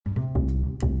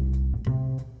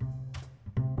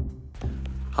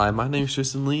Hi, my name is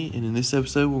Tristan Lee, and in this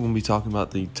episode, we're going to be talking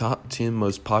about the top 10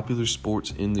 most popular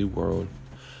sports in the world.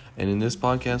 And in this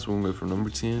podcast, we're going to go from number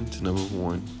 10 to number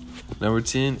 1. Number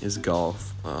 10 is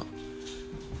golf.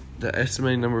 The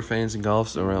estimated number of fans in golf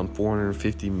is around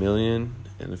 450 million.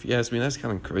 And if you ask me, that's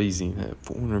kind of crazy that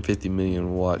 450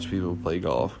 million watch people play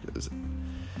golf, because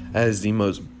that is the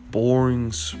most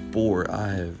boring sport I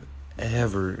have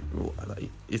ever.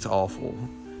 It's awful.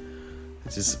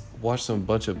 Just watch some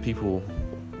bunch of people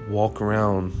walk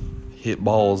around, hit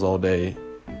balls all day.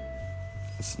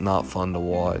 It's not fun to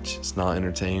watch. It's not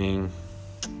entertaining.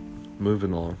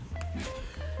 Moving on.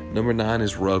 Number 9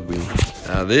 is rugby.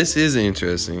 Now this is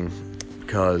interesting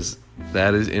because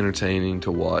that is entertaining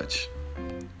to watch.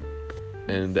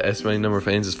 And the estimated number of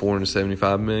fans is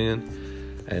 475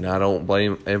 million. And I don't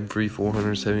blame every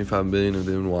 475 million of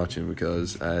them watching,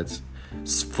 because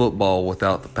it's football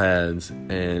without the pads.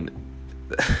 And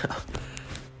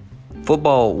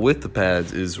football with the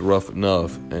pads is rough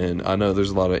enough, and I know there's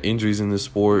a lot of injuries in this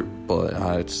sport, but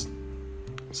it's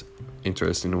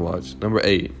interesting to watch. Number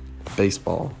 8,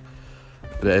 baseball.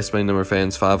 The estimated number of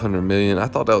fans, 500 million. I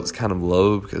thought that was kind of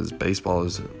low because baseball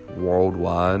is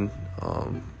worldwide.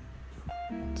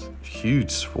 It's a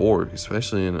huge sport,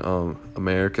 especially in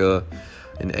America,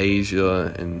 in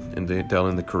Asia, and down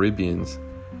in the Caribbeans.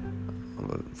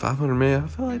 500 million, I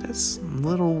feel like that's a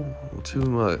little too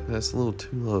much. That's a little too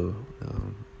low.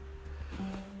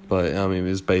 But, I mean,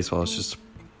 it's baseball. It's just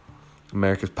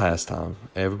America's pastime.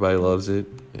 Everybody loves it.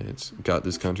 It's got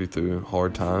this country through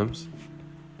hard times.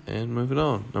 And moving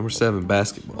on. Number 7,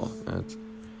 basketball. That's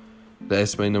the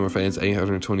estimated number of fans,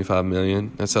 825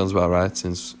 million. That sounds about right,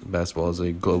 since basketball is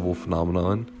a global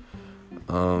phenomenon.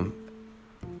 I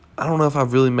don't know if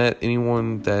I've really met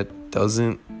anyone that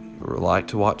doesn't like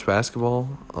to watch basketball.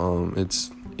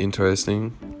 It's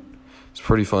interesting. It's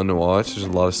pretty fun to watch. There's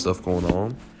a lot of stuff going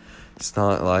on. It's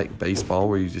not like baseball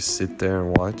where you just sit there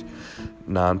and watch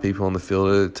 9 people on the field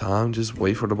at a time, just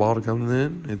wait for the ball to come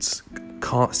in. It's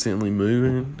constantly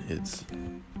moving. It's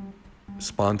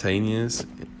spontaneous.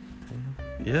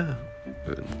 Yeah.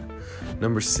 But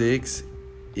number 6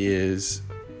 is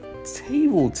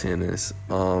table tennis.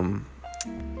 The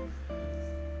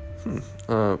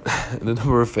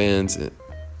number of fans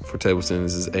for table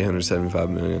tennis is 875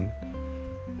 million.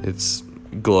 It's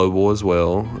global as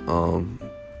well.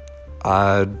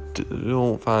 I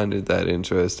don't find it that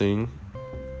interesting,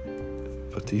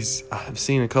 but I've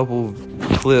seen a couple of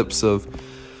clips of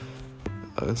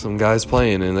some guys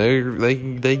playing, and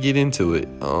they get into it.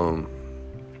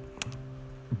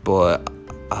 But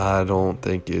I don't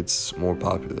think it's more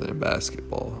popular than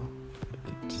basketball.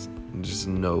 It's just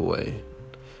no way.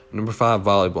 Number 5,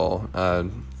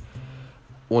 volleyball.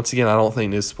 Once again, I don't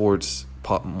think this sport's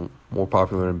more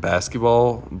popular than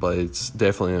basketball, but it's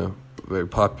definitely a very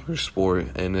popular sport.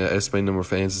 And the estimated number of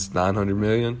fans is 900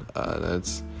 million. I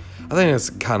think that's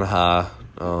kind of high,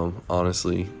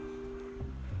 honestly.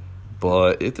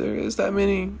 But if there is that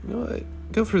many, you know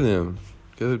what? Good for them.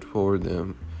 Good for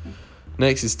them.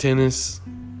 Next is tennis.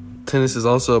 Tennis is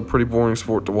also a pretty boring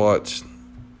sport to watch.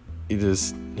 You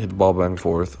just hit the ball back and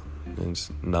forth.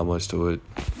 There's not much to it.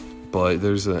 But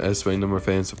there's an estimated number of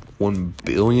fans of 1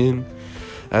 billion.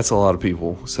 That's a lot of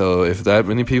people. So if that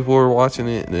many people are watching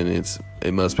it, then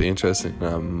it must be interesting. And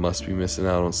I must be missing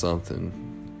out on something.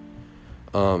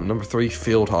 Number 3,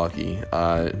 field hockey.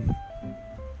 I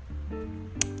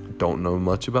don't know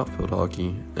much about field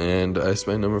hockey. And the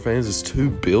estimated number of fans is 2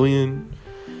 billion.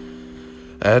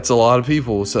 That's a lot of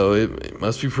people. So it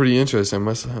must be pretty interesting.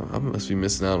 I must be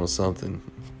missing out on something.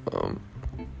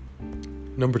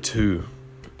 Number 2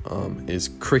 is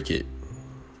cricket.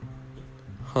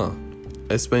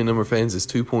 Estimated number of fans is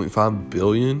 2.5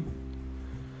 billion.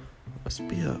 Must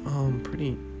be a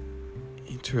pretty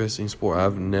interesting sport.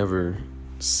 I've never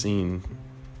seen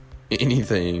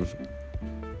anything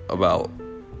about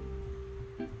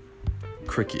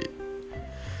cricket.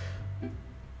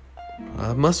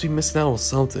 I must be missing out on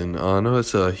something. I know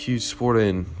it's a huge sport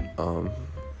in,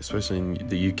 especially in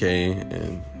the UK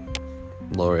and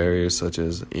lower areas such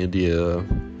as India,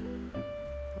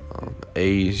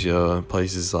 Asia,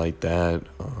 places like that.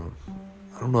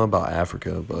 I don't know about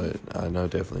Africa, but I know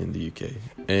definitely in the UK.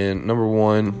 And number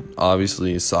 1,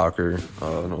 obviously, is soccer. I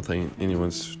don't think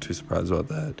anyone's too surprised about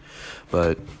that.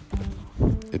 But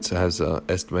it has an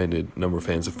estimated number of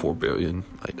fans of 4 billion.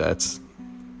 Like, that's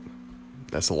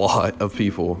a lot of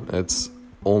people. That's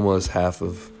almost half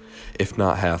of, if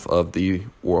not half of, the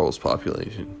world's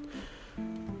population.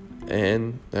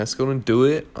 And that's going to do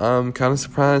it. I'm kind of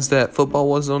surprised that football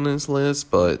wasn't on this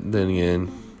list, but then again,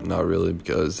 not really,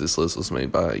 because this list was made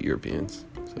by Europeans.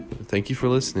 So thank you for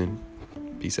listening.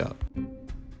 Peace out.